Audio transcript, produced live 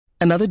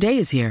Another day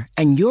is here,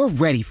 and you're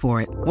ready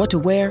for it. What to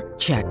wear?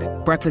 Check.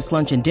 Breakfast,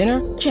 lunch, and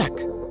dinner? Check.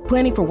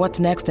 Planning for what's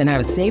next and how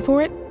to save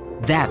for it?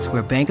 That's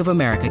where Bank of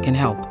America can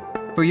help.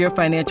 For your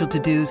financial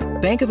to-dos,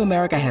 Bank of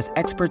America has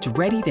experts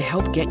ready to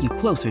help get you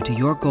closer to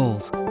your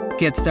goals.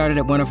 Get started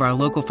at one of our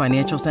local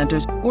financial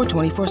centers or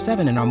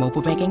 24/7 in our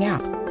mobile banking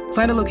app.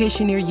 Find a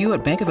location near you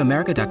at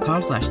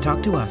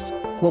bankofamerica.com/talktous.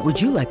 What would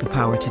you like the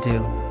power to do?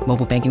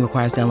 Mobile banking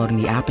requires downloading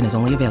the app and is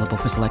only available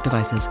for select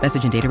devices.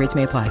 Message and data rates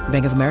may apply.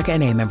 Bank of America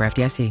N.A., member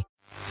FDIC.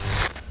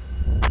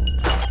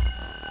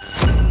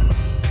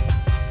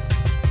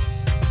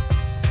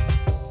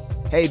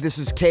 Hey, this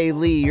is Kay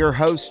Lee, your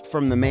host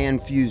from the Man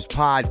Fused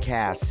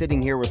podcast,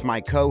 sitting here with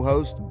my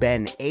co-host,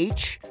 Ben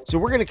H. So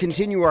we're going to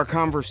continue our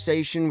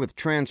conversation with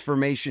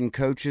transformation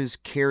coaches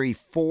Carrie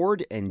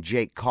Ford and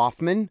Jake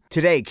Kaufman.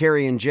 Today,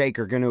 Carrie and Jake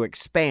are going to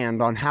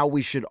expand on how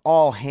we should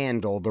all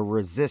handle the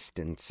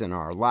resistance in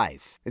our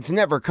life. It's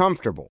never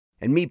comfortable.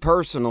 And me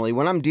personally,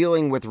 when I'm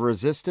dealing with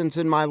resistance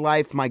in my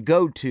life, my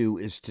go-to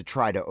is to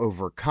try to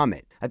overcome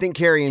it. I think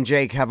Carrie and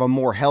Jake have a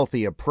more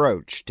healthy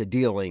approach to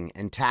dealing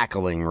and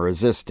tackling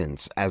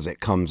resistance as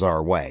it comes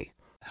our way.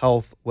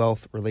 Health,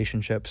 wealth,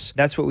 relationships.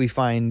 That's what we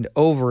find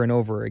over and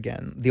over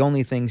again. The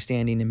only thing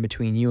standing in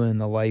between you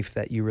and the life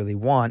that you really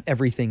want,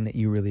 everything that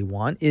you really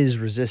want, is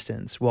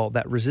resistance. Well,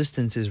 that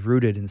resistance is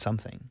rooted in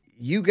something.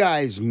 You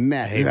guys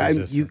met. I hate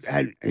resistance.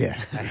 I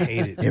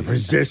hate it.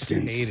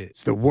 Resistance. I hate it.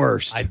 It's the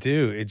worst. I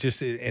do.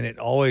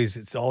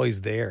 It's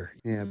always there.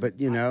 Yeah, but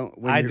you know,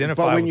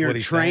 when you're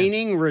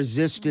training,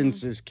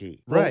 resistance is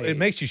key. Right. Well, it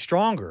makes you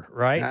stronger,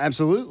 right?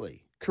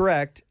 Absolutely.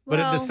 Correct. But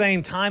at the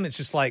same time, it's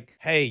just like,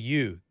 hey,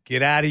 you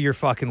get out of your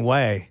fucking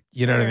way.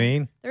 You know what I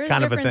mean? There is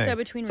kind a of a difference, thing. though,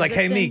 between it's like,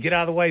 hey, me, get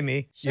out of the way,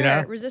 me. Sure, you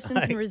know?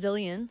 resistance and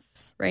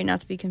resilience, right? Not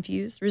to be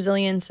confused.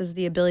 Resilience is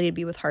the ability to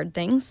be with hard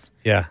things.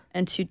 Yeah.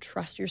 And to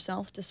trust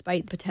yourself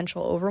despite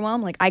potential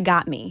overwhelm. Like, I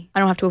got me. I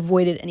don't have to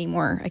avoid it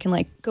anymore. I can,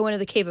 go into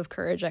the cave of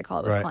courage, I call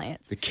it with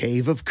clients. The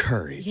cave of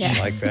courage. Yeah. I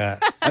like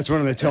that. That's what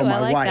I'm going to tell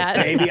my like wife. that.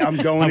 Baby, I'm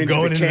going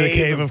into the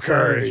cave of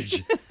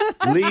courage.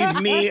 courage.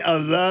 Leave me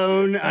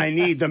alone. I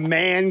need the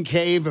man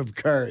cave of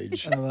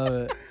courage. I love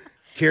it.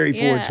 Carrie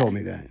Ford told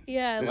me that.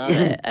 Yeah, I love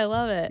it. I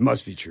love it.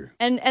 Must be true.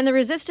 And the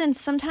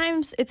resistance,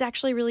 sometimes it's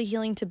actually really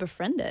healing to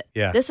befriend it.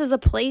 Yeah. This is a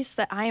place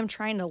that I am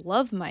trying to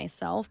love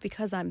myself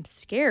because I'm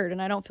scared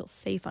and I don't feel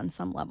safe on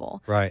some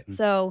level. Right.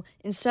 So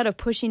instead of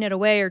pushing it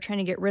away or trying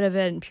to get rid of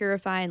it and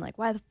purify and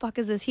why the fuck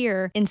is this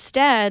here?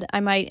 Instead, I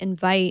might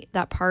invite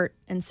that part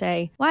and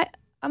say, why?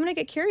 I'm going to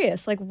get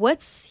curious.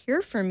 What's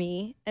here for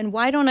me and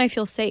why don't I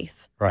feel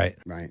safe? Right.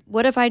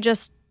 What if I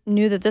just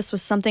knew that this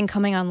was something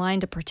coming online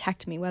to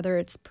protect me, whether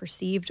it's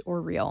perceived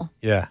or real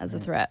as a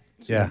threat?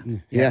 Yeah.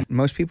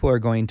 Most people are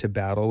going to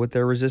battle with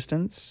their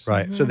resistance.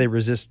 Right. So they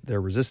resist their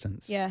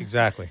resistance. Yeah.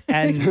 Exactly.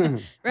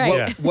 And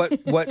right.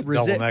 what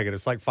Double negative.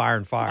 It's like fire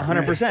and fire.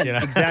 100%. You know?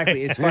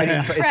 Exactly. It's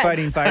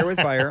fighting fire with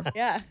fire.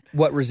 Yeah.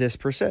 What resists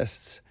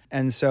persists.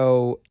 And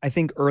so I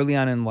think early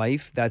on in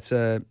life, that's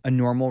a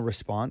normal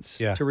response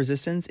to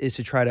resistance, is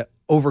to try to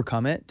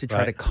overcome it, to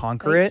try to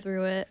conquer it.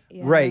 Through it.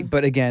 Yeah. Right.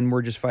 But again,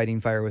 we're just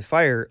fighting fire with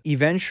fire.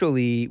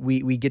 Eventually,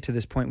 we get to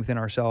this point within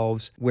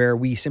ourselves where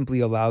we simply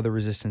allow the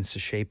resistance to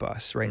shape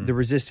us, right? The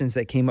resistance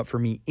that came up for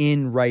me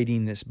in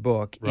writing this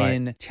book,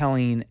 in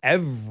telling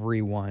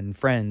everyone,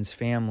 friends,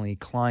 family,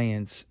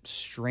 clients,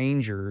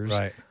 strangers,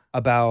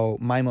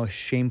 about my most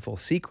shameful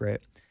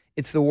secret.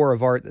 It's the war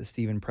of art that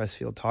Stephen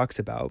Pressfield talks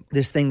about,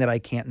 this thing that I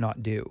can't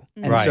not do.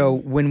 And so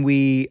when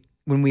we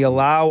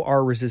allow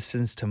our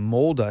resistance to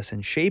mold us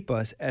and shape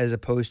us, as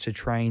opposed to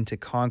trying to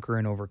conquer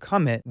and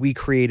overcome it, we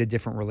create a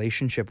different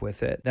relationship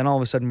with it. Then all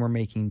of a sudden we're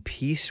making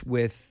peace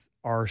with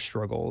our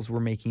struggles, we're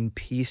making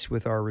peace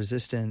with our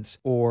resistance,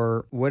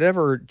 or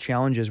whatever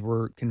challenges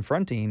we're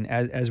confronting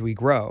as we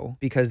grow,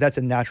 because that's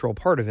a natural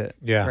part of it.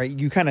 Yeah. Right.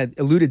 You kind of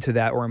alluded to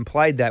that or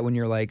implied that when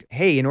you're like,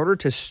 hey, in order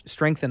to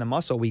strengthen a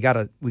muscle, we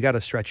gotta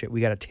stretch it. We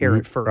gotta tear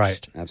it first.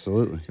 Right.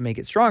 Absolutely. To make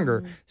it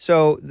stronger.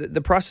 So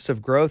the process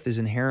of growth is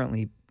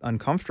inherently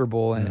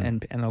uncomfortable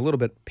and a little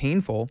bit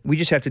painful. We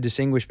just have to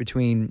distinguish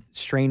between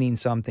straining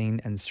something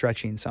and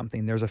stretching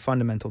something. There's a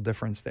fundamental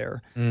difference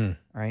there.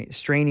 Right?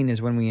 Straining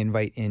is when we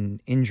invite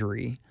in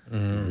injury. We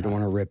don't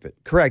want to rip it.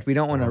 Correct. We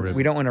don't want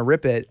to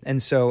rip it.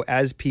 And so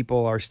as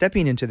people are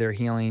stepping into their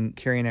healing,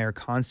 Carrie and I are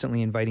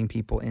constantly inviting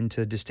people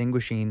into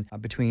distinguishing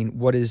between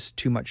what is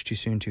too much, too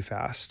soon, too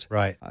fast.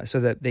 Right. So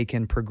that they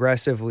can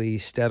progressively,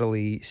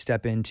 steadily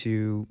step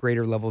into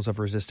greater levels of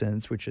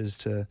resistance, which is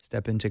to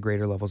step into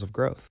greater levels of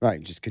growth. Right.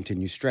 Just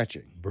continue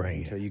stretching.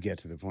 Until you get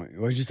to the point.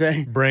 What did you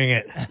say? Bring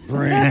it. I'm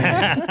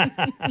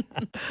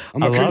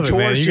a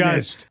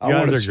contortionist. I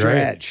want to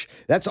stretch.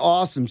 That's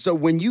awesome. So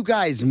when you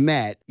guys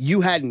met,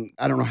 you hadn't writing,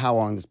 I don't know how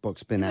long this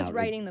book's been He was out.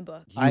 writing the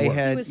book. I He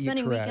had was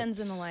spending correct.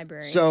 weekends in the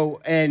library. So,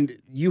 and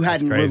you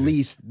hadn't crazy.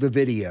 released the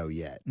video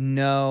yet.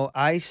 No,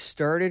 I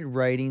started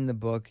writing the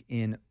book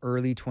in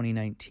early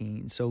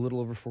 2019, so a little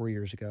over 4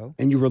 years ago.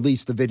 And you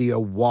released the video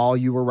while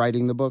you were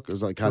writing the book? It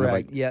was like kind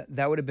Correct. of like, Yeah,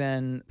 that would have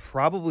been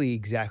probably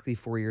exactly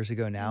 4 years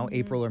ago now.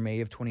 April or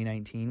May of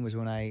 2019 was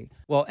when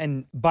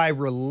and by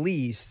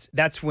release,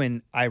 that's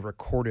when I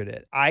recorded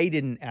it. I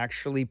didn't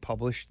actually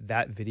publish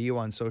that video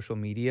on social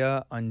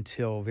media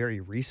until very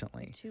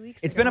recently. 2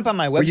 weeks It's ago. been up on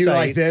my website. were you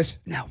like this?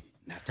 No,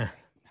 not today.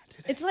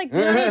 It's like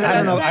I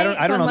don't know.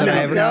 I don't know that I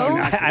ever.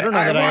 I don't know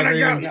that I ever.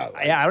 Even, go.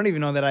 yeah, I don't even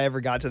know that I ever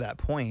got to that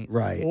point.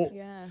 Right. Well,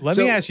 Yeah. let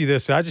me ask you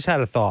this. I just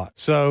had a thought.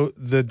 So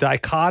the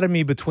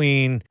dichotomy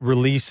between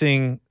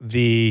releasing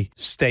the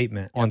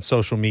statement on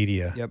social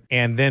media Yep.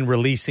 and then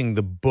releasing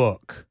the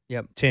book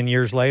Yep. 10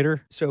 years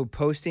later. So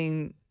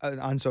posting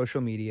on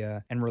social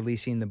media and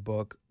releasing the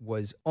book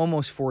was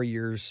almost 4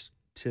 years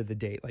to the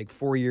date, like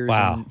 4 years.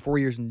 Wow. 4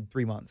 years and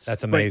 3 months.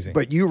 That's amazing.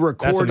 But you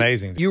recorded. That's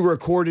amazing. You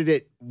recorded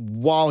it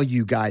while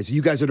you guys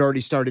had already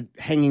started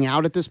hanging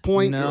out at this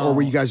point, No. or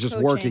were you guys just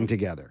Coaching. working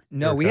together?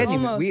 no, we hadn't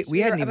even. Almost.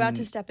 We hadn't were even. about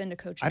to step into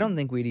coaching. I don't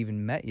think we'd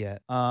even met yet.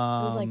 It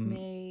was like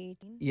May.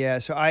 Yeah,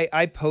 so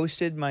I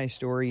posted my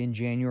story in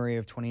January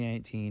of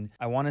 2019.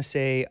 I want to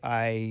say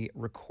I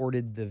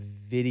recorded the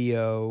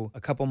video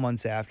a couple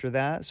months after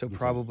that, so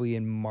probably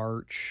in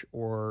March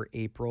or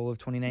April of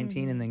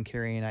 2019, and then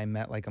Carrie and I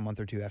met like a month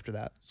or two after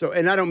that. So,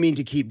 and I don't mean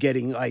to keep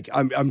getting like,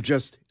 I'm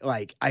just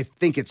like, I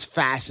think it's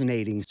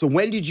fascinating. So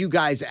when did you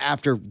guys,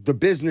 after the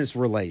business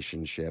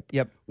relationship,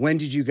 Yep. when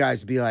did you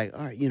guys be like,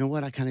 all right, you know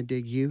what? I kind of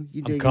dig you.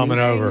 You dig coming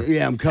me? over.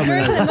 Yeah, I'm coming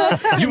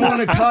over. You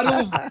want to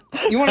cuddle?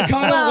 You want to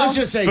cuddle? Let's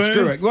just say Spoon?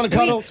 screw it. You want to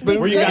cuddle? Spoon?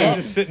 Were you guys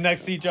just sitting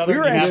next to each other? We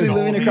were and you actually had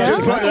the living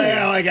whole across meeting? the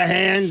Yeah, like a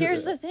hand.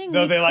 Here's the thing.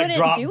 No, we they like couldn't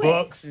drop do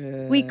books.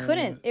 It. We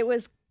couldn't. It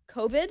was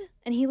COVID,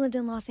 and he lived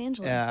in Los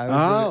Angeles. Yeah,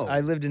 Oh.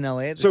 I lived in LA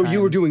at the So time.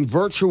 you were doing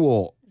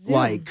virtual Zoom.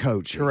 like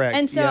coaching. correct.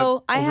 And so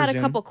Yep, I over had a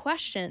Zoom. couple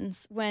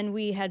questions when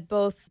we had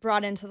both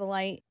brought into the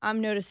light. I'm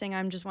noticing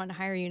I'm just wanting to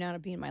hire you now to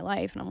be in my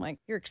life. And I'm like,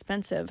 you're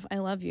expensive. I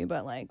love you,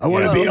 but like, I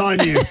want to be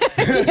on you.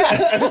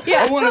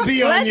 I want to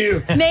be on Let's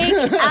you. make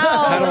How do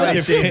out. I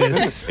If, say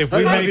this? if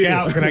we love make you.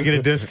 out, can I get a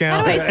How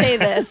discount? do I say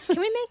this? Can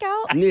we make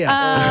out?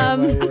 Yeah.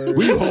 Um,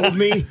 Will you hold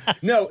me?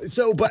 No.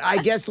 So, but I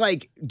guess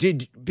like,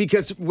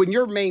 because when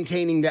you're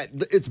maintaining that,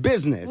 it's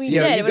business. We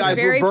You know, did. you It was guys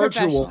very were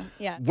virtual. professional.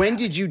 Yeah. When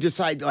did you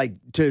decide like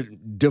to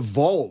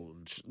divulge?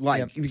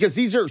 Like, because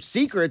these are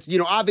secrets, you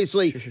know,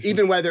 obviously,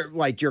 even whether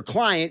like your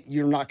client,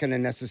 you're not going to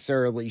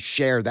necessarily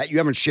share that. You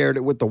haven't shared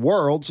it with the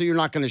world, so you're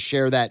not going to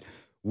share that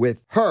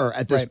with her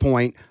at this Right.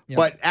 point. Yep.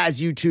 But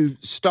as you two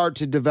start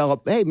to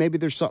develop, hey, maybe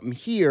there's something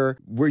here,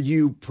 were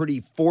you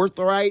pretty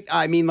forthright?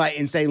 I mean, like,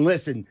 in saying,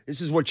 listen,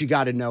 this is what you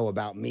got to know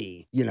about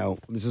me. You know,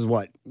 this is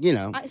what, you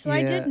know. I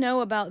Yeah. did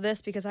know about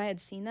this because I had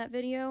seen that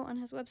video on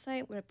his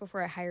website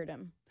before I hired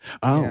him.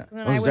 Oh, Yeah.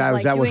 When oh, I is was, that, like,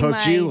 is that what doing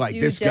hooked you? my Like,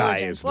 due this guy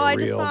diligence. is Well, the I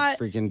just real thought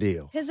freaking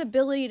deal. His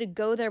ability to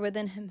go there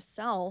within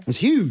himself It's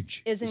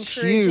huge. is It's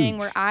encouraging huge.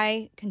 where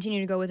I continue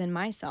to go within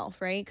myself,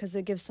 right? Because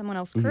it gives someone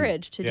else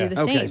courage to Yeah. do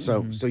the Okay, same.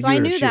 so So I you're-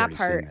 knew she that already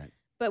seen part. that.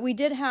 But we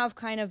did have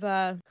kind of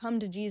a come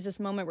to Jesus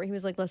moment where he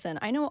was like, listen,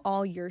 I know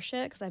all your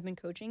shit because I've been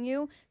coaching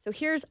you. So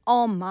here's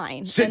all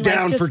mine. Sit And, like,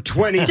 down just for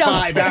 25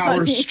 dump it on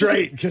hours me.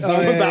 straight because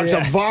I'm about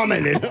to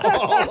vomit it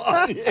all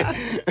on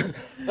you.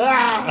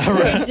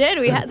 We did.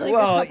 We had like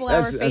Well, a couple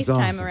hour that's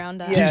FaceTime awesome.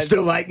 around us. Do you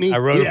still like me? I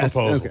wrote a Yes.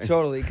 proposal. Okay.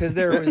 Totally, because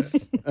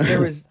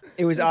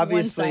it was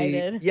obviously,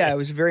 one-sided. yeah, it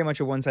was very much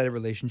a one-sided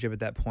relationship at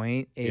that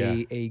point,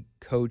 Yeah. a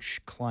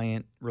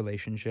coach-client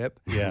relationship.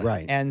 Yeah.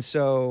 Right. And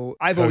so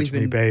I've Coach always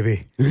me, been,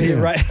 baby. Yeah,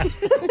 right.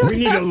 We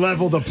need to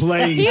level the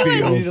playing He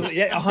was field.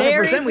 Yeah, 100%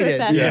 very we did.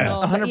 professional.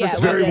 Yeah. 100%. Yeah,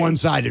 It's we very did.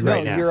 one-sided No,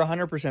 right now. you're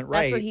 100%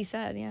 right. That's what he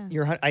said.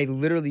 Yeah. I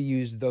literally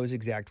used those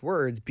exact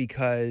words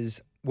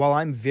because while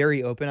I'm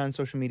very open on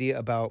social media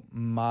about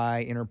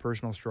my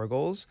interpersonal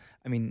struggles,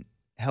 I mean,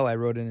 hell, I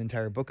wrote an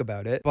entire book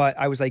about it, but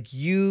I was like,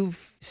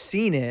 you've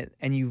seen it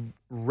and you've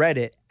read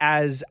it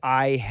as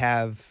I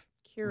have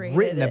Curated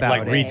written it. about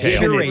Like it.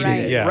 retail. Curated Right.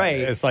 it. Yeah. Right.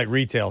 It's like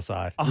retail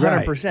side.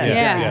 100%. Right.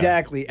 Yeah.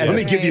 Exactly. Yeah. Let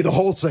me Right. give you the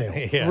wholesale.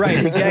 Yeah.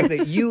 Right,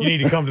 exactly. You need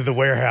to come to the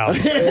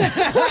warehouse.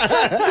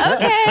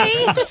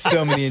 Okay.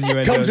 So many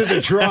innuendos. Come to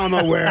the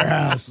trauma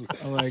warehouse.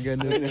 Oh my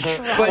goodness.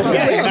 But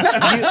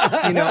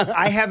yeah, you know,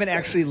 I haven't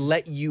actually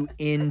let you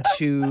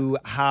into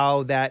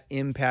how that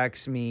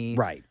impacts me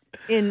Right.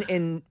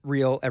 in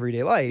real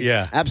everyday life.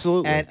 Yeah.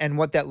 Absolutely. And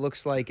what that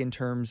looks like in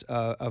terms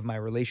of my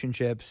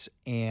relationships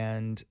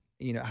and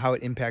you know how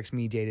it impacts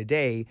me day to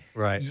day.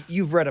 Right.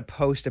 You've read a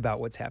post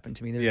about what's happened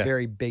to me. There's Yeah. a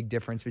very big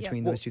difference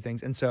between Yeah. those two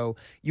things. And so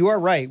you are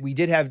right. We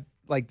did have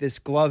like this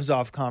gloves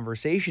off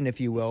conversation,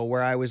 if you will,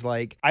 where I was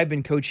like, I've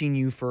been coaching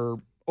you for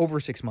over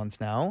 6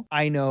 months now.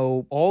 I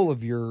know all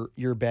of your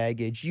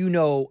baggage. You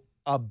know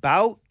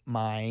about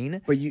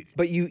mine, But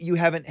you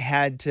haven't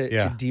had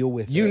to deal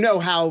with you it. know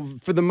how,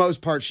 for the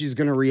most part, she's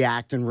going to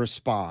react and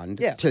respond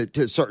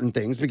to certain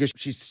things because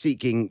she's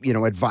seeking,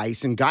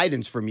 advice and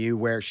guidance from you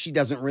where she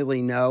doesn't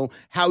really know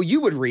how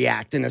you would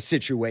react in a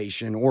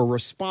situation or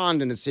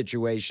respond in a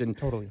situation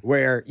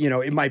where,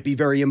 it might be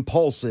very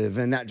impulsive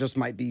and that just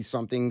might be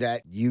something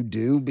that you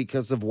do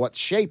because of what's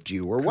shaped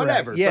you or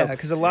whatever. Yeah,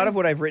 because a lot of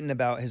what I've written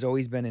about has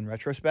always been in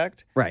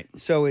retrospect. Right.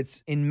 So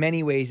it's, in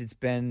many ways, it's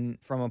been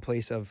from a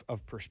place of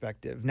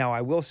perspective. Now,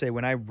 I will say,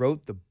 when I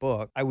wrote the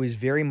book, I was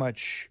very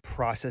much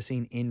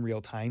processing in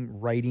real time,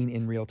 writing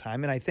in real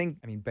time. And I think,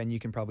 Ben, you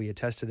can probably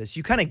attest to this.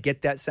 You kind of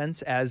get that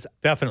sense as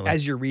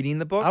you're reading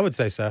the book. I would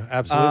say so.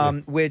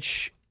 Absolutely.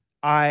 Which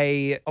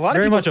a lot it's of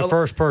very people, much a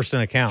first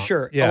person account.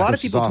 Sure. Yeah. A lot of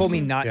Which is people told awesome.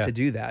 me not to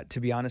do that, to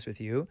be honest with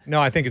you.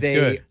 No, I think it's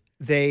good.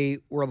 They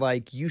were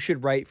like, you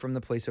should write from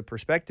the place of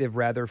perspective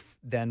rather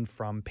than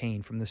from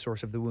pain, from the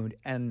source of the wound.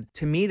 And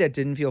to me, that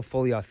didn't feel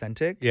fully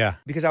authentic. Yeah.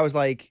 Because I was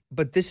like,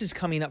 but this is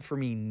coming up for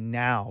me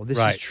now. This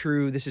is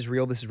true. This is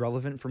real. This is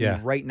relevant for me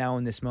right now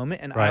in this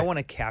moment. And I want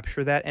to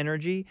capture that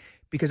energy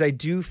because I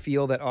do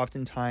feel that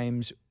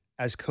oftentimes,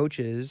 as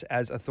coaches,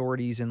 as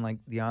authorities in like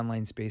the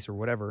online space or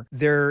whatever,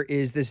 there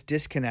is this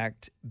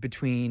disconnect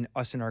between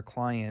us and our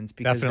clients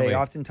because they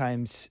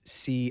oftentimes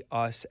see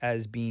us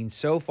as being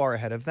so far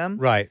ahead of them.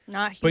 Right.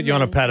 Not human. Put you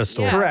on a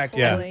pedestal. Yeah, Correct.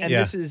 Totally. And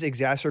this is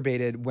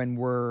exacerbated when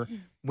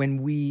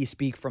we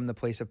speak from the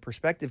place of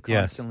perspective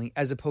constantly,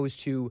 as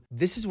opposed to,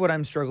 this is what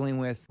I'm struggling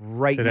with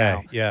right Today.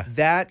 now. Yeah.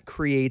 That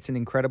creates an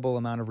incredible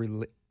amount of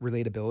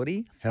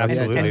relatability.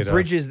 Absolutely.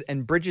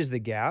 And bridges the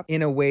gap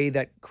in a way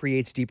that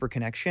creates deeper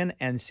connection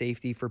and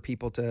safety for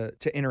people to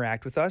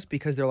interact with us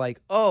because they're like,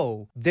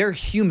 oh, they're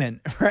human.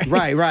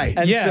 Right.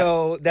 And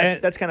so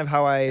that's kind of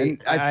how I feel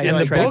And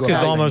like the book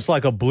is almost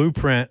like a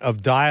blueprint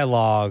of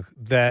dialogue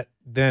that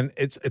then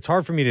it's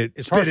hard for me to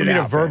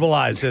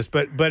verbalize this,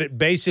 but it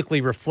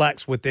basically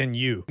reflects within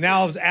you.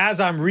 Now,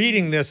 as I'm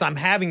reading this, I'm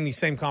having these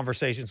same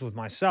conversations with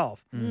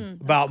myself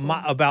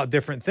about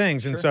different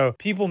things, and so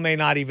people may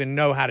not even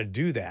know how to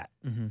do that.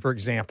 For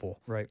example,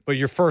 Right. But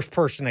your first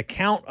person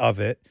account of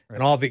it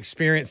and all the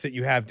experience that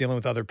you have dealing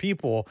with other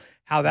people,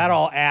 how that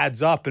all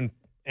adds up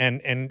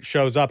and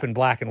shows up in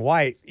black and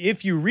white.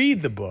 If you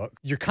read the book,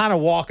 you're kind of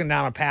walking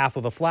down a path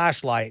with a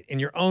flashlight in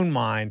your own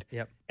mind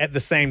at the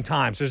same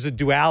time. So there's a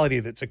duality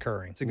that's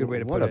occurring. It's a good way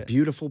to put What it. a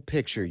beautiful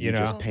picture you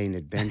just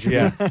painted,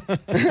 Benjamin.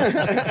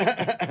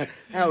 Yeah.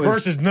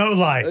 Versus no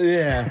light.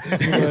 Yeah.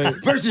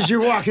 Versus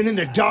you're walking in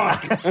the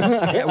dark.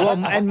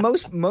 And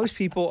most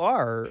people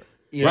are.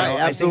 You Right, know,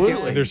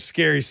 absolutely. There's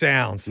scary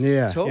sounds.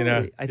 Yeah.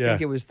 Totally. I think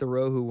it was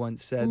Thoreau who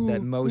once said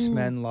that most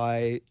men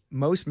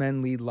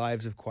lead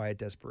lives of quiet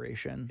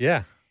desperation.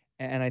 Yeah.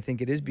 And I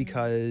think it is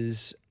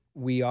because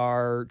we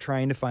are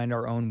trying to find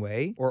our own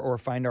way or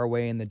find our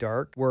way in the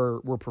dark. We're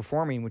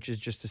performing, which is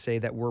just to say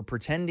that we're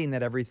pretending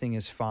that everything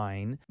is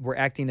fine. We're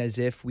acting as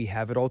if we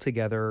have it all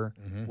together.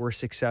 We're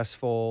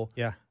successful.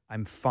 Yeah.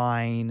 I'm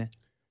fine.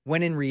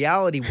 When in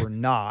reality, we're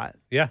not.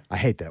 Yeah. I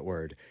hate that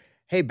word.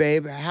 Hey,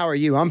 babe, how are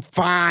you? I'm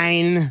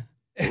fine.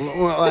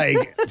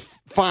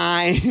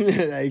 Fine.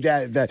 Like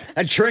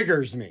that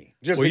triggers me.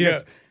 Just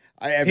because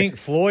Pink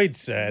Floyd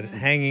said,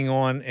 hanging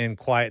on in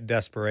quiet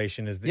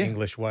desperation is the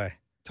English way.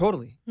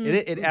 Totally.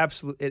 It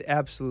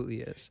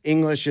absolutely is.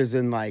 English is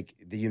in like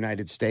the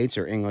United States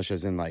or English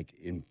is in like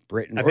in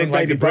Britain? I think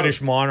like the maybe British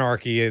both?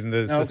 monarchy and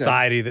the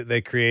society that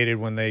they created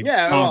when they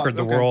conquered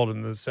the world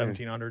in the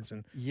 1700s.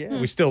 And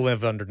we still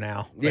live under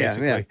now,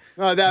 basically. Yeah.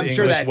 Well, the I'm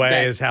sure English that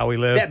way is how we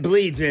live. That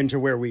bleeds into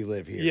where we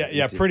live here.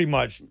 Yeah, pretty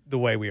much the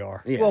way we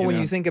are. Yeah, well, when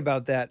you think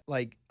about that,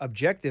 like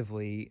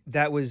objectively,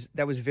 that was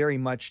very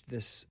much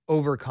this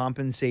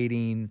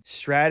overcompensating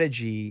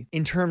strategy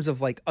in terms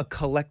of like a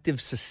collective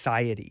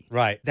society.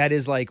 Right. That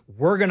is like,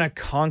 we're going to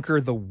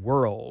conquer the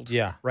world.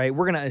 Yeah. Right.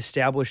 We're going to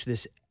establish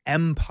this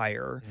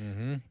empire.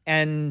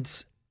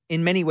 And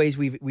in many ways,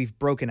 we've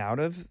broken out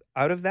of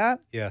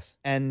that. Yes.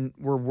 And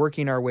we're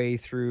working our way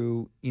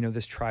through,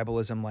 this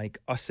tribalism, like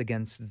us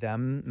against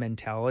them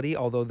mentality,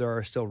 although there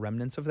are still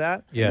remnants of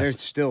that. Yes. They're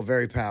still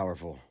very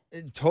powerful.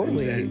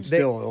 Totally. And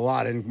still a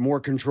lot and more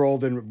control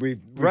than we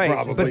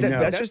probably but know.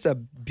 That's just a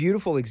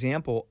beautiful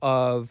example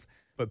of...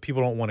 But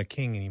people don't want a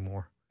king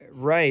anymore.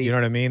 Right. You know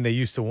what I mean? They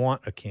used to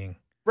want a king.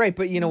 Right,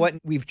 but you know what?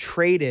 We've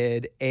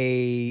traded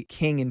a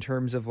king in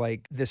terms of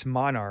like this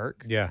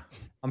monarch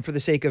for the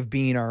sake of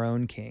being our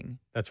own king.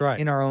 That's right.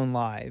 In our own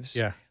lives.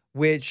 Yeah.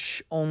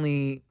 Which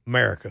only...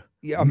 America.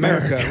 Yeah,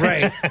 America,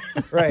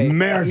 right.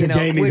 America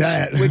gave me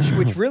that.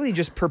 which really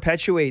just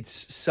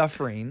perpetuates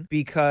suffering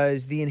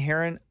because the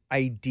inherent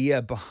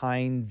idea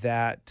behind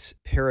that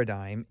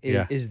paradigm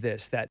is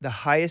this, that the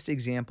highest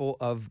example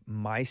of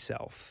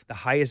myself, the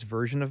highest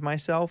version of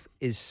myself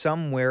is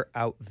somewhere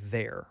out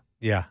there.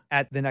 Yeah.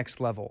 At the next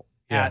level,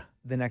 at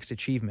the next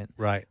achievement.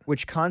 Right.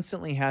 Which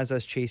constantly has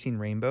us chasing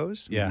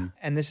rainbows. Yeah.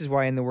 And this is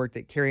why in the work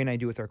that Carrie and I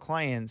do with our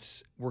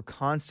clients, we're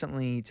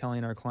constantly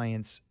telling our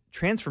clients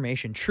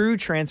transformation, true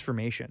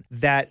transformation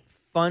that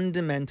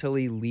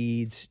fundamentally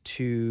leads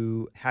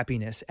to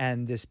happiness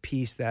and this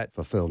peace that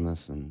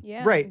fulfilledness and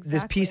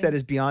this peace that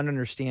is beyond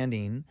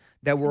understanding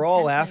that we're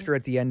all after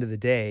at the end of the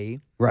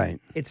day. Right.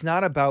 It's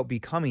not about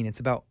becoming, it's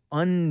about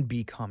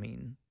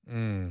unbecoming.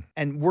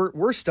 And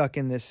we're stuck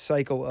in this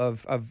cycle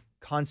of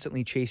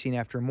constantly chasing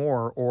after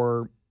more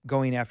or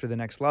going after the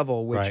next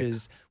level,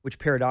 which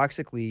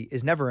paradoxically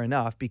is never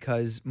enough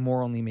because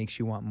more only makes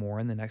you want more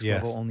and the next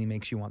level only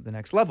makes you want the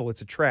next level.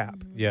 It's a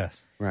trap.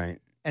 Yes. Right.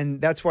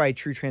 And that's why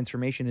true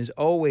transformation is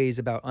always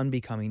about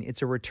unbecoming.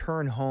 It's a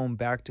return home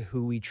back to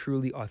who we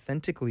truly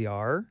authentically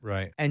are.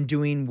 Right. And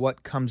doing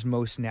what comes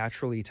most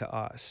naturally to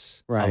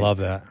us. Right. I love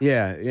that.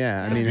 Yeah.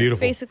 Yeah. I mean,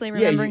 beautiful. Basically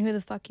remembering who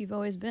the fuck you've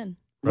always been.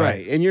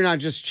 Right. And you're not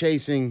just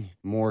chasing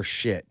more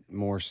shit,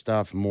 more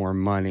stuff, more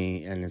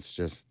money. And it's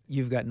just.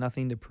 You've got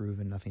nothing to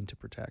prove and nothing to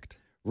protect.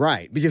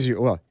 Right. Because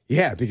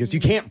because you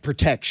can't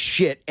protect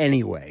shit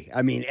anyway.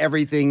 I mean,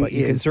 everything But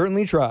you can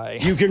certainly try.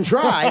 You can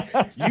try.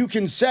 You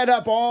can set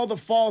up all the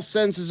false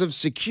senses of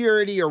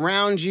security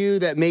around you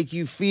that make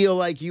you feel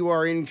like you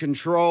are in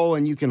control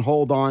and you can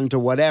hold on to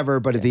whatever.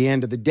 But at the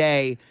end of the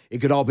day, it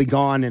could all be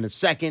gone in a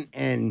second.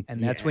 And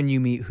that's when you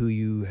meet who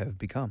you have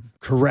become.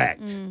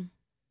 Correct.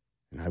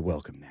 And I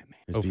welcome that, man.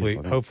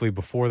 It's Hopefully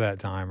before that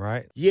time,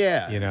 right?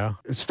 Yeah. You know?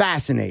 It's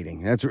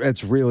fascinating.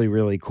 That's really,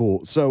 really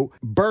cool. So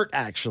Bert,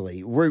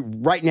 actually,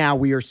 right now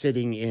we are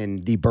sitting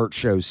in the Bert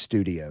Show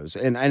studios.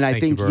 And I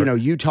think,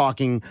 you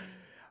talking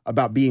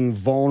about being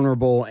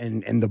vulnerable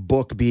and the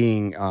book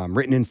being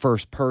written in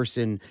first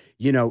person,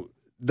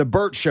 the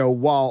Bert Show,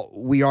 while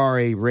we are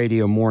a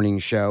radio morning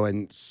show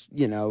and,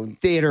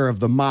 theater of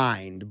the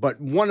mind, but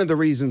one of the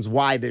reasons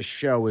why this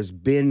show has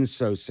been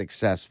so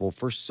successful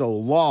for so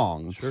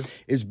long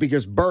is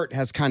because Bert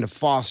has kind of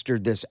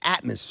fostered this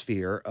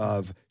atmosphere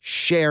of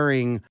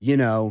sharing,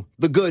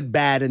 the good,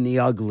 bad, and the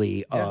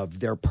ugly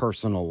of their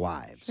personal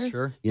lives.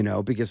 Sure.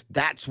 Because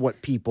that's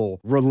what people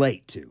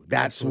relate to.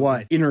 That's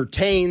what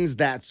entertains.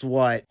 That's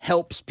what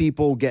helps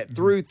people get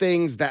through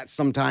things. That's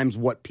sometimes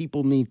what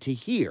people need to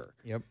hear.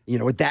 Yep.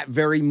 At that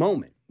very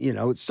moment.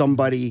 It's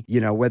somebody,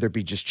 whether it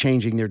be just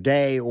changing their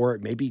day or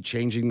it may be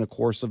changing the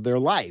course of their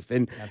life.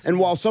 And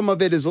while some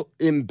of it is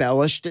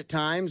embellished at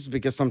times,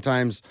 because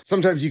sometimes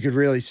you could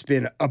really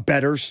spin a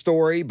better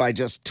story by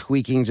just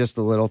tweaking just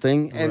a little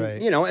thing. And,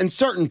 and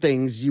certain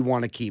things you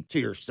want to keep to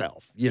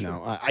yourself.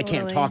 I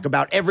can't talk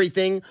about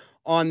everything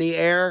on the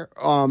air,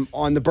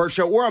 on the Bert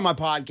Show or on my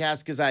podcast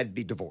because I'd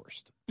be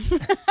divorced.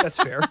 That's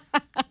fair.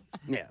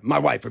 Yeah, my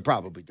wife would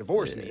probably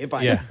divorce me if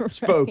I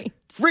spoke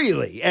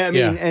freely. I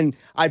mean, and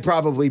I'd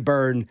probably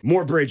burn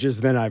more bridges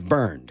than I've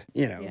burned,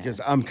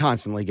 because I'm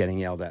constantly getting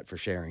yelled at for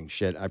sharing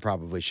shit I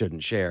probably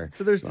shouldn't share.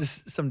 So there's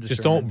just some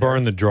Just don't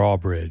burn the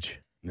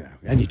drawbridge. No,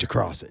 I need to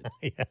cross it.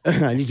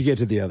 I need to get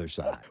to the other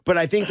side. But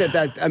I think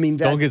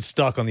don't get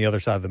stuck on the other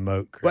side of the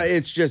moat, Chris. But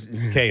it's just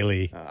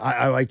Kaylee.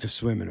 I like to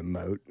swim in a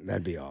moat.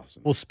 That'd be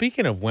awesome. Well,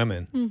 speaking of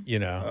women,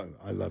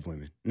 I love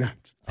women. No,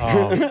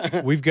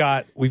 we've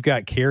got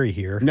Carrie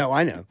here. No,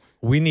 I know.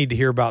 We need to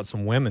hear about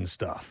some women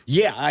stuff.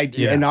 Yeah,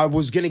 and I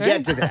was going to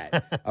get to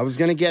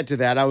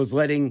that. I was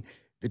letting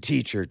the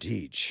teacher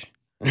teach.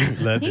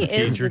 Let the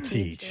teacher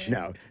teach.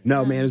 No,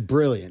 man, it's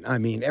brilliant. I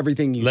mean,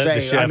 everything you say. Let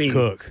the chef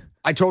cook.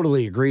 I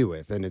totally agree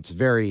with, and it's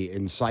very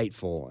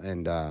insightful.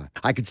 And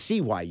I could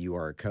see why you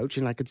are a coach,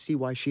 and I could see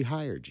why she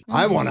hired you.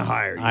 I want to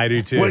hire you. I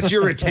do too. What's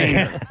your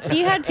retainer?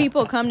 He had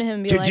people come to him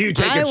and be Could you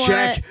take a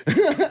check?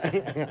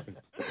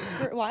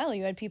 For a while,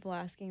 you had people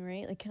asking,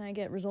 right? Like, can I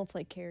get results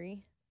like Carrie?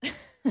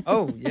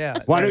 Oh yeah.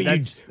 Why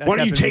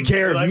don't you take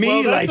care of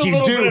me like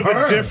you do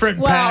her? A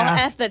different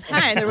path. At the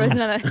time, there wasn't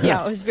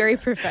it was very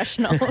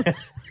professional.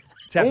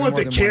 I want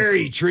the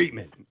Carrie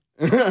treatment.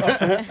 Oh,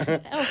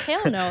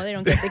 hell no. They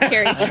don't get the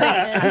Carrie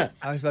treatment.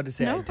 I was about to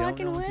say, no I don't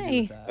fucking know what to do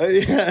way. with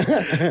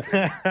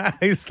that.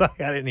 He's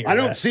like, I didn't hear I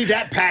don't see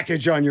that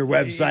package on your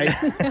website.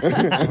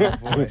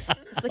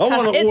 I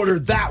want to order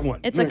that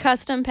one. It's a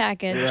custom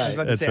package. I was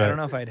about to That's say, right. I don't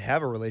know if I'd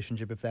have a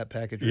relationship if that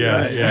package was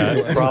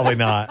Yeah, probably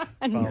not.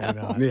 Probably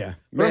not. Yeah.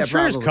 But I'm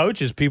sure as probably.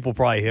 coaches, people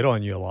probably hit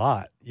on you a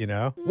lot,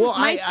 Well,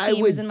 My I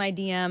team would was in my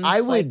DMs. I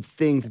would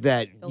think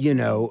that,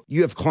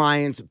 you have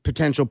clients,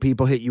 potential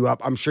people hit you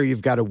up. I'm sure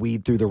you've got to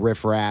weed through the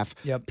riffraff.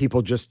 Yep.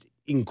 People just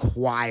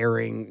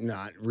inquiring,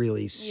 not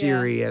really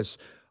serious.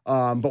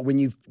 But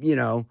when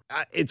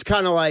it's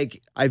kind of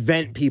like I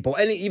vent people.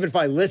 And even if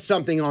I list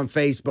something on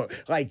Facebook,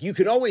 like you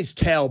can always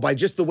tell by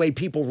just the way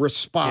people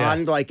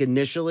respond, like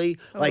initially,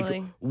 Totally.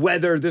 like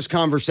whether this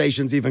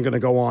conversation's even going to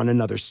go on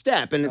another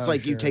step. And it's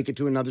you take it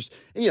to another,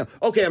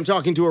 okay, I'm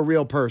talking to a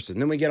real person.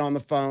 Then we get on the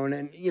phone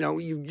and,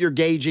 you're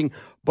gauging.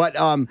 But,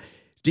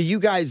 do you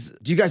guys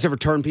ever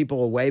turn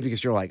people away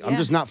because you're like, I'm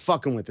just not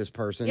fucking with this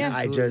person.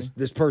 Yeah.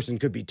 This person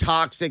could be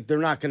toxic. They're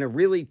not going to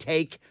really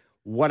take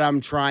what I'm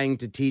trying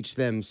to teach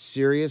them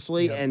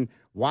seriously. And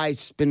why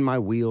spin my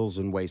wheels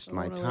and waste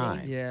my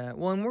time? Yeah.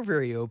 Well, and we're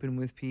very open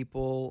with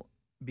people.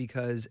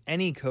 because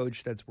any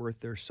coach that's worth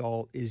their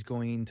salt is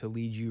going to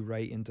lead you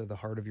right into the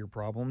heart of your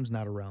problems,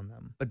 not around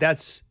them. But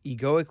that's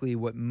egoically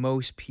what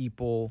most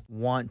people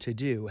want to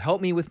do.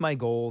 Help me with my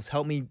goals.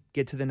 Help me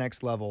get to the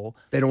next level.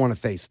 They don't want to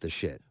face the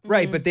shit.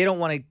 Right, but they don't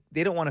want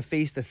to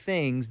face the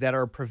things that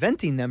are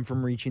preventing them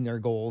from reaching their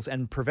goals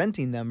and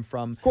preventing them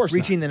from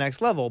reaching the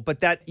next level. But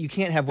that you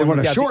can't have one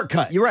without a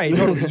shortcut. You're right,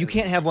 totally. You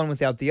can't have one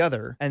without the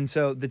other. And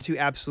so the two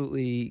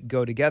absolutely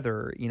go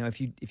together. You know, if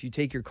you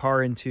take your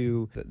car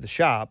into the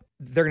shop,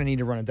 they're going to need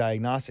to run a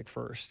diagnostic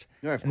first.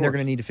 Yeah, of and they're course.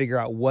 going to need to figure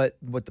out what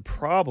the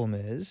problem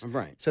is.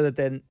 Right. So that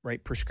then,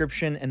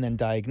 prescription and then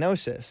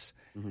diagnosis.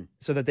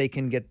 So that they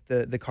can get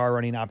the car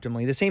running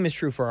optimally. The same is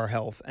true for our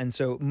health. And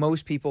so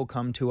most people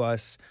come to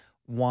us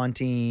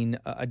wanting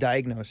a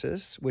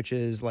diagnosis, which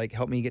is like,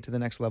 help me get to the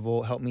next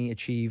level, help me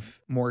achieve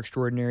more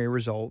extraordinary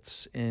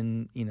results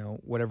in,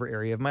 whatever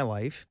area of my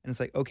life. And it's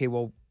like, okay,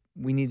 well,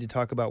 we need to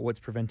talk about what's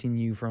preventing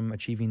you from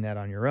achieving that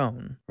on your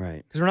own.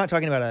 Right. Because we're not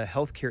talking about a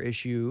healthcare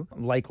issue,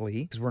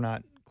 likely, because we're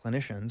not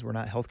clinicians, we're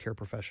not healthcare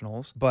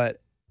professionals.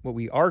 But what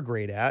we are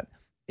great at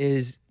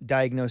is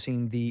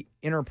diagnosing the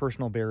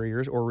interpersonal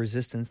barriers or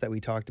resistance that we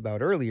talked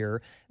about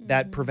earlier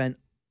that prevent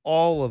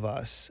all of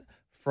us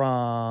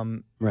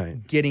from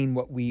getting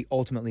what we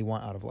ultimately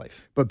want out of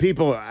life. But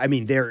people, I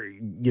mean,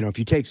 if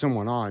you take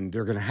someone on,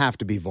 they're going to have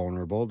to be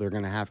vulnerable. They're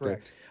going to have to,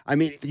 I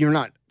mean, you're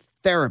not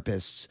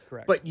therapists,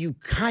 but you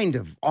kind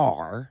of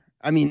are.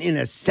 I mean, in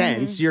a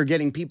sense, you're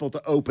getting people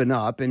to open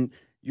up and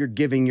you're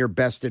giving your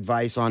best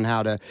advice on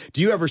how to.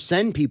 Do you ever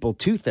send people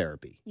to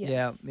therapy?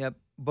 Yes. Yeah.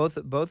 Both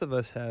of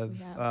us have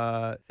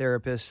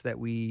therapists that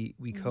we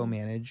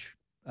co-manage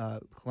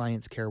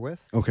clients' care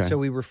with. Okay. So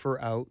we refer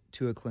out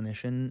to a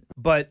clinician.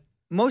 But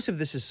most of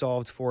this is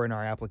solved for in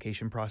our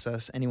application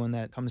process. Anyone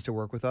that comes to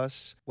work with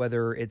us,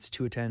 whether it's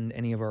to attend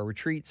any of our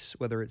retreats,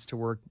 whether it's to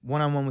work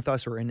one-on-one with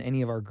us or in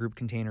any of our group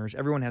containers,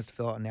 everyone has to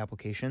fill out an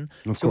application.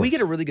 So we get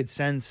a really good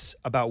sense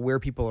about where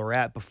people are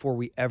at before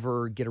we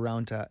ever get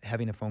around to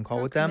having a phone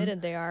call with them. How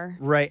committed they are.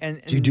 Right. And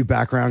Do you do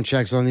background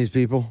checks on these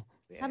people?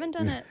 Haven't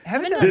done it.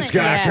 This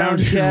guy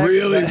sounded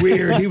really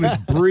weird. He was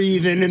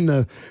breathing in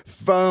the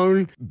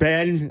phone.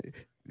 Ben,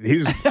 he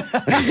was.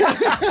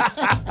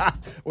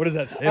 What does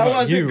that say I about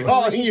wasn't you?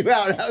 calling you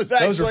out. I was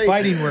Those are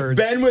fighting words.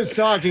 Ben was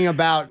talking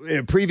about in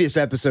a previous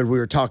episode. We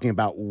were talking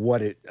about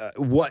what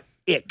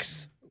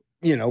icks.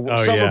 Some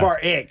of our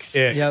icks.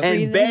 Yep. And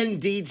Breathing. Ben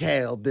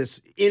detailed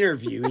this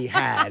interview he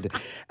had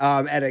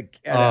at it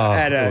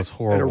was a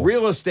horrible.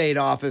 real estate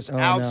office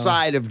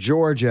outside of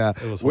Georgia,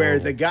 where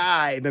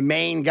the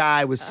main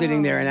guy was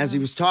sitting there, and as he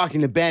was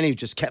talking to Ben, he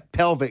just kept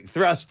pelvic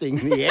thrusting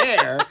in the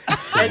air.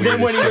 And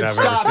then when he would Weirdest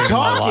shit I've ever stop seen in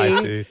my life,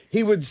 talking, dude.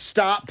 he would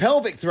stop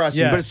pelvic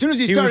thrusting. Yeah. But as soon as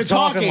he He started was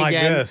talking talking like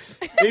again, this.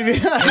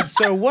 And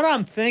so what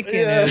I'm thinking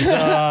is,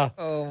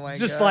 Oh my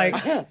just God.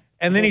 like,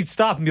 and then he'd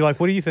stop and be like,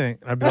 "What do you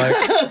think?" And I'd be like,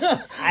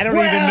 "I don't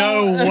even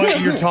know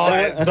what you're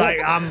talking. Like,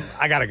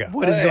 I gotta go.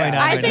 What is going on?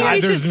 I right think now?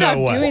 we should There's stop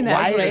no way. doing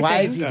that. why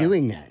is he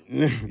doing that?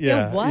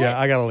 Yeah, what? yeah,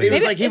 I gotta leave. It was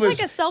Maybe like he it's was-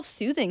 like a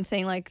self-soothing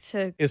thing,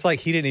 to. It's like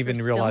he didn't even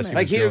realize he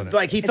was doing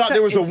it. He thought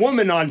there was a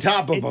woman on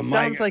top of It him.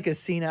 sounds like a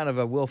scene out of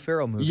a Will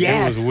Ferrell movie.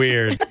 Yes. It was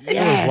weird. It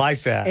Yes. was like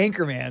that.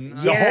 Anchorman. The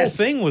whole Yes.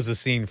 thing was a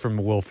scene from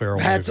a Will Ferrell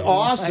That's movie.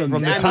 awesome.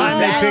 From the I mean, time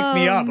they that- picked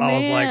me up, I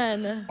was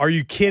man. like, "Are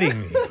you kidding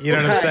me?" You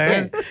know what I'm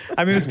saying?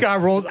 I mean, this guy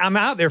rolls. I'm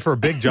out there for a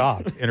big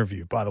job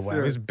interview, by the way. I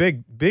mean, it's a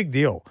big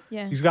deal.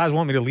 Yeah. These guys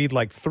want me to lead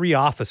like 3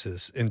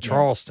 offices in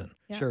Charleston,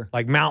 Sure.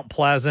 like Mount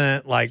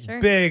Pleasant, like Sure.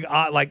 big,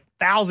 like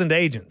 1,000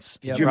 agents.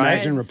 Yep. Could you right?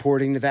 imagine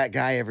reporting to that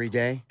guy every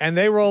day? And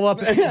they roll up.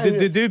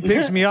 The dude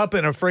picks me up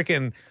in a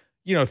freaking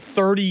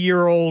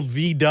 30-year-old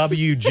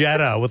VW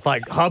Jetta with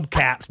like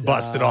hubcaps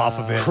busted off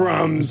of it,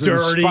 Crumbs and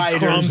dirty spiders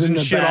crumbs in and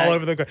the shit back. all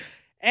over the car.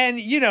 And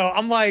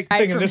I'm like Guy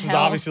thinking from this is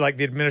hell. obviously like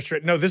the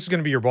administrator. No, this is going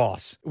to be your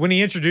boss. When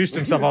he introduced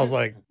himself, I was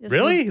like, This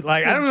really? is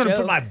Like, a I don't want to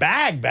put joke. my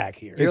bag back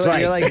here. It's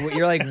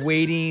You're like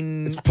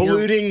waiting.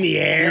 Polluting the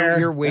air.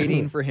 You're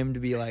waiting for him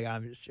to be like,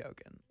 I'm just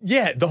joking.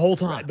 Yeah, the whole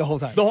time. The whole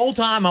time. The whole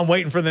time I'm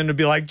waiting for them to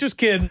be like, just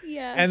kidding.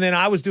 Yeah. And then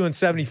I was doing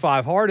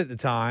 75 hard at the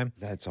time.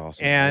 That's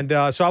awesome. And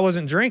so I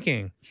wasn't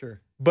drinking.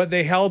 Sure. But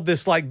they held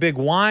this like big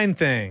wine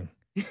thing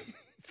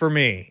for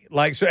me,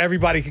 like so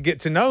everybody could get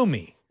to know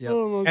me. Yep.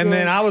 And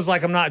then I was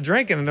like, I'm not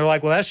drinking. And they're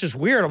like, well, that's just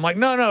weird. I'm like,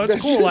 no, it's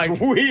That's cool. just Like,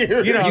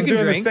 weird. I'm can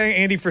doing this drink. thing.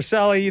 Andy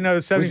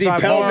Friselli,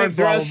 75 pelvic hard,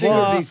 blah, blah, thrusting?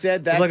 blah. Was he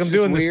said I that's was like, I'm just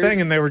doing this weird? thing.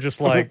 And they were just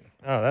like,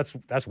 oh,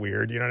 that's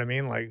weird. You know what I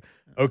mean? Like,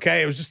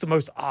 okay. It was just the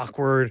most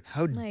awkward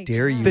How My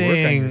dare you God. work on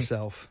Thing.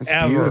 yourself?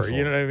 ever. beautiful.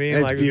 You know what I mean?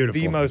 It's like, it was the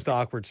beautiful. most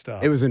awkward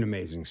stuff. It was an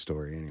amazing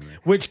story anyway.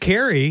 Which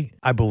Carrie,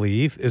 I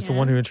believe, is the Yeah.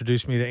 one who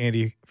introduced me to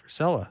Andy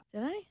Frisella.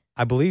 Did I?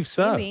 I believe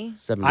so. Maybe.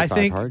 75 I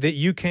think hard. that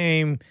you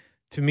came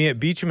to me at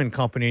Beecham and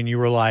Company and you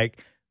were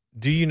like,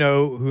 do you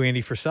know who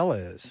Andy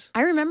Frisella is?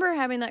 I remember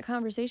having that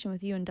conversation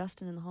with you and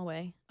Dustin in the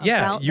hallway.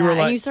 Yeah, about you were that,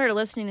 like- and you started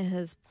listening to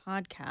his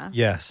podcast.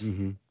 Yes.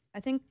 Mm-hmm. I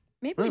think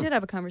maybe we did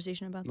have a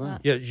conversation about that.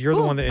 Yeah, you're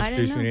the Cool. one that I didn't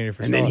introduced me to know. Andy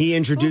Frisella. And then he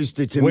introduced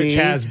it to me. which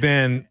has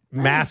been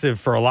massive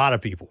for a lot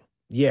of people.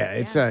 Yeah,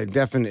 it's a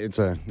definite.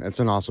 It's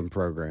an awesome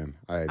program.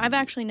 I've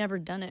actually never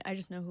done it. I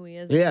just know who he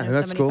is. Yeah,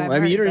 that's cool. I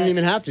mean, you don't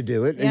even have to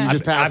do it. And you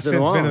just pass I've it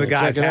along. since been to the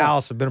guy's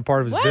house. I've been a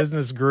part of his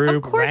business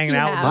group, hanging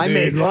out with the dude. I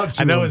made love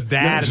to him. I know his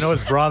dad. I know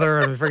his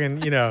brother. And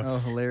freaking, Oh,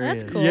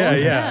 hilarious. That's cool.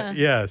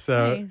 Yeah.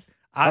 So Nice.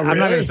 I'm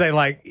not going to say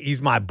like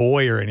he's my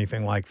boy or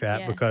anything like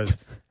that because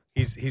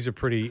he's a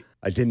pretty.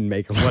 I didn't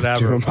make love whatever.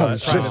 to him. I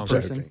was But,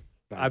 just joking.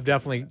 I've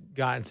definitely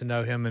gotten to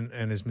know him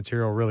and his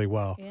material really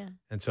well. Yeah.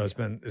 And so it's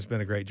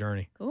been a great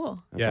journey.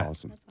 Cool. That's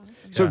awesome.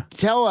 So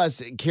tell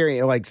us,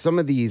 Carrie, like some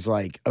of these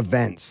like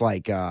events,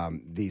 like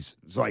these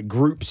like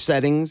group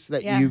settings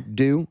that you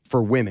do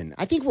for women.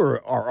 I think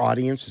our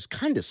audience is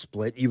kind of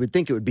split. You would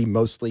think it would be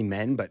mostly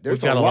men, but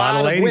there's We've got a lot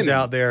of ladies women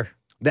out there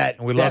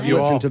that we love you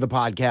listen all. to the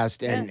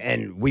podcast,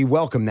 and we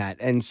welcome that.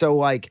 And so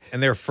like,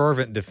 and they're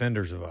fervent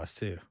defenders of us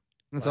too.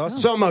 That's awesome.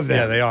 Some of them.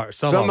 Yeah, they are.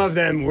 Some of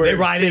them. They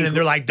write in and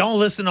they're like, don't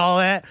listen to all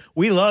that.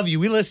 We love you.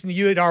 We listen to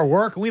you at our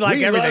work. And we like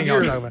everything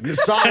you're talking about.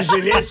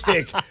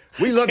 Misogynistic.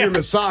 We love your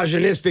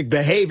misogynistic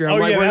behavior. I'm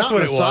like, we're not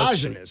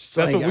misogynists.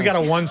 That's what we got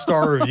a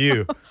 1-star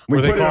review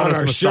where they call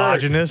us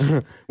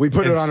misogynist. We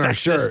put it on our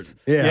sexist.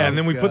 shirt. Yeah, and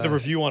then we put the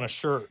review on a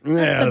shirt.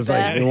 Yeah, it's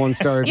like the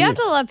 1-star review. You have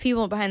to love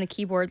people behind the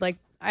keyboard. Like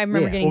I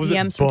remember getting What was it?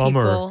 DMs from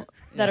Bummer. people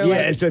that are like,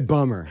 it's a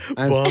bummer.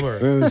 Bummer.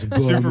 It was a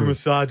bummer. Super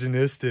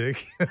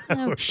misogynistic.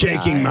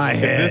 Shaking my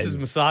head. If this is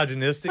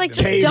misogynistic. It's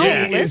like, then just don't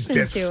KD is listen to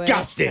it.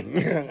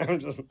 disgusting. I'm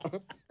just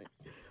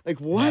like,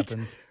 what?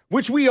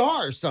 Which we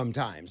are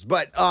sometimes.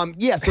 But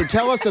so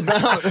tell us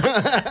about.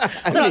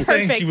 I'm not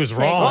saying she was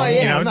wrong. Oh,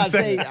 yeah, you know, I'm not just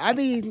saying. saying. I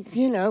mean,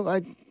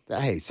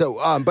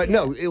 but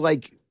no,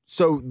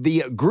 so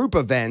the group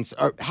events,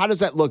 how does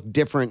that look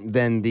different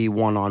than the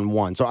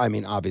one-on-one? So, I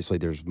mean, obviously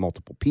there's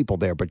multiple people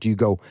there, but do you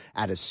go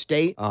out of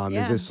state?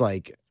 Is this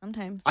like...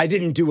 Sometimes. I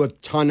didn't do a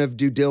ton of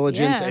due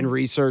diligence Yeah. and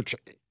research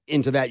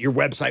into that. Your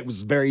website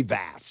was very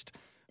vast.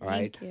 All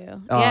right. Thank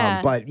you.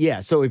 Yeah. But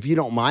so if you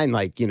don't mind,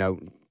 like,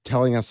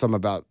 telling us some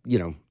about,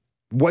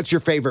 what's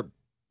your favorite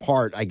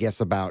part, I guess,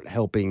 about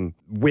helping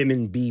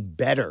women be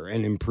better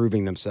and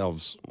improving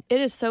themselves?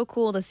 It is so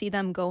cool to see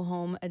them go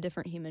home a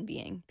different human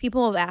being.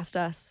 People have asked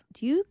us,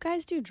 do you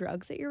guys do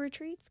drugs at your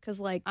retreats?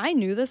 Because, like, I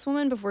knew this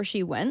woman before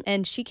she went,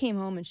 and she came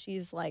home and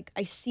she's like,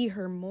 I see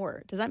her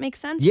more. Does that make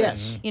sense?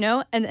 Yes.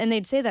 And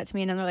they'd say that to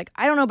me, and then they're like,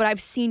 I don't know, but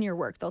I've seen your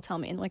work, they'll tell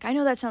me. And like, I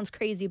know that sounds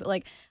crazy, but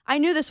like, I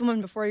knew this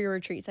woman before your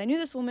retreats. I knew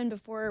this woman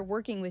before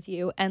working with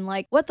you. And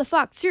like, what the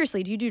fuck?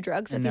 Seriously, do you do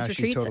drugs at these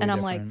retreats? Totally and I'm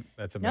different. like,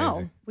 That's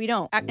amazing. no, we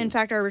don't. In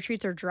fact, our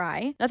retreats are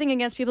dry. Nothing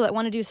against people that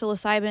want to do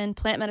psilocybin,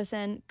 plant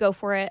medicine, go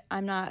for it.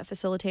 I'm not a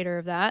facilitator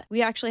of that.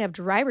 We actually have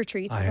dry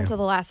retreats up until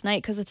the last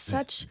night because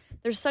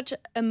there's such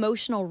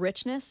emotional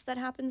richness that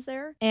happens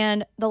there.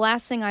 And the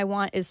last thing I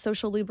want is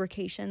social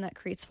lubrication that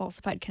creates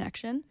falsified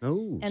connection.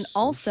 Oh, and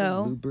social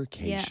also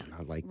lubrication. Yeah,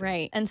 I like that.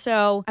 Right. And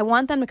so I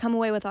want them to come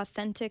away with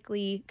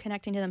authentically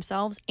connecting to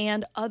themselves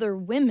and other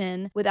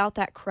women without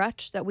that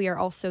crutch that we are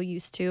also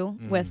used to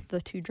with the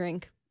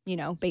 2-drink,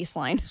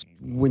 baseline.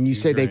 When you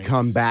say they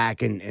come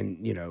back and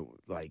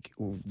like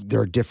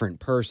they're a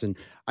different person,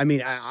 I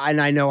mean,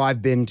 I know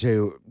I've been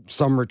to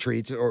some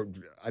retreats, or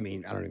I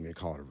mean, I don't even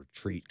call it a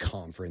retreat,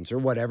 conference or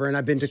whatever, and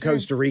I've been to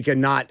Costa Rica,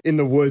 not in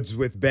the woods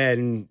with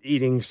Ben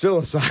eating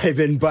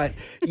psilocybin, but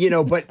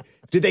but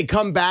do they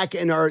come back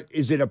and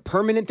is it a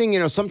permanent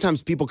thing?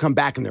 Sometimes people come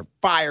back and they're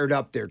fired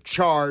up, they're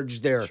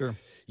charged, they're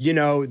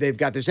they've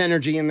got this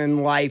energy, and then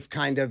life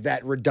kind of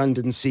that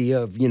redundancy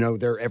of,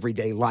 their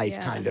everyday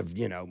life kind of,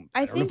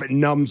 I don't know if it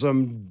numbs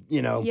them,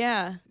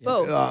 Yeah,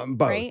 both.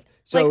 Both. Right?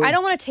 So, like, I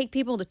don't want to take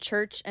people to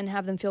church and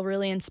have them feel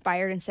really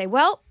inspired and say,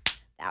 well,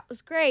 that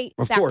was great.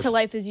 Of Back course. to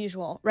life as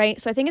usual,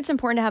 right? So I think it's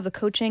important to have the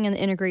coaching and the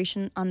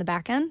integration on the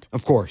back end.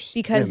 Of course.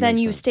 Because then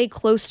you stay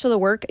close to the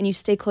work and you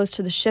stay close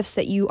to the shifts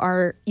that you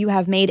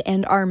have made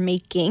and are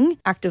making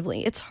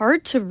actively. It's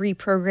hard to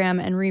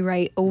reprogram and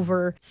rewrite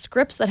over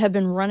scripts that have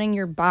been running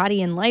your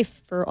body and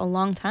life for a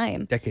long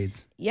time.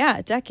 Decades.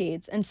 Yeah,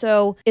 decades. And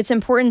so it's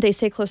important they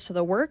stay close to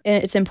the work,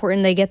 and it's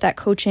important they get that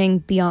coaching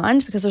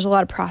beyond, because there's a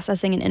lot of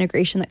processing and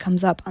integration that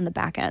comes up on the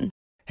back end.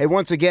 Hey,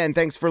 once again,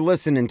 thanks for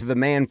listening to the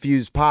Man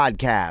Fuse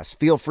podcast.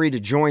 Feel free to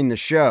join the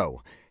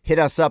show. Hit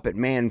us up at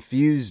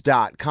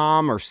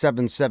manfuse.com or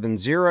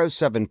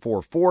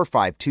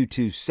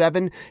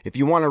 770-744-5227 if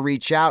you want to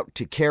reach out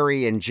to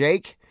Carrie and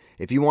Jake.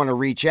 If you want to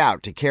reach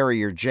out to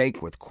Carrie or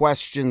Jake with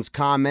questions,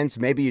 comments,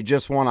 maybe you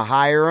just want to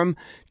hire them,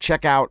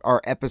 check out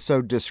our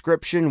episode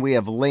description. We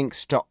have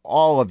links to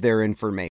all of their information.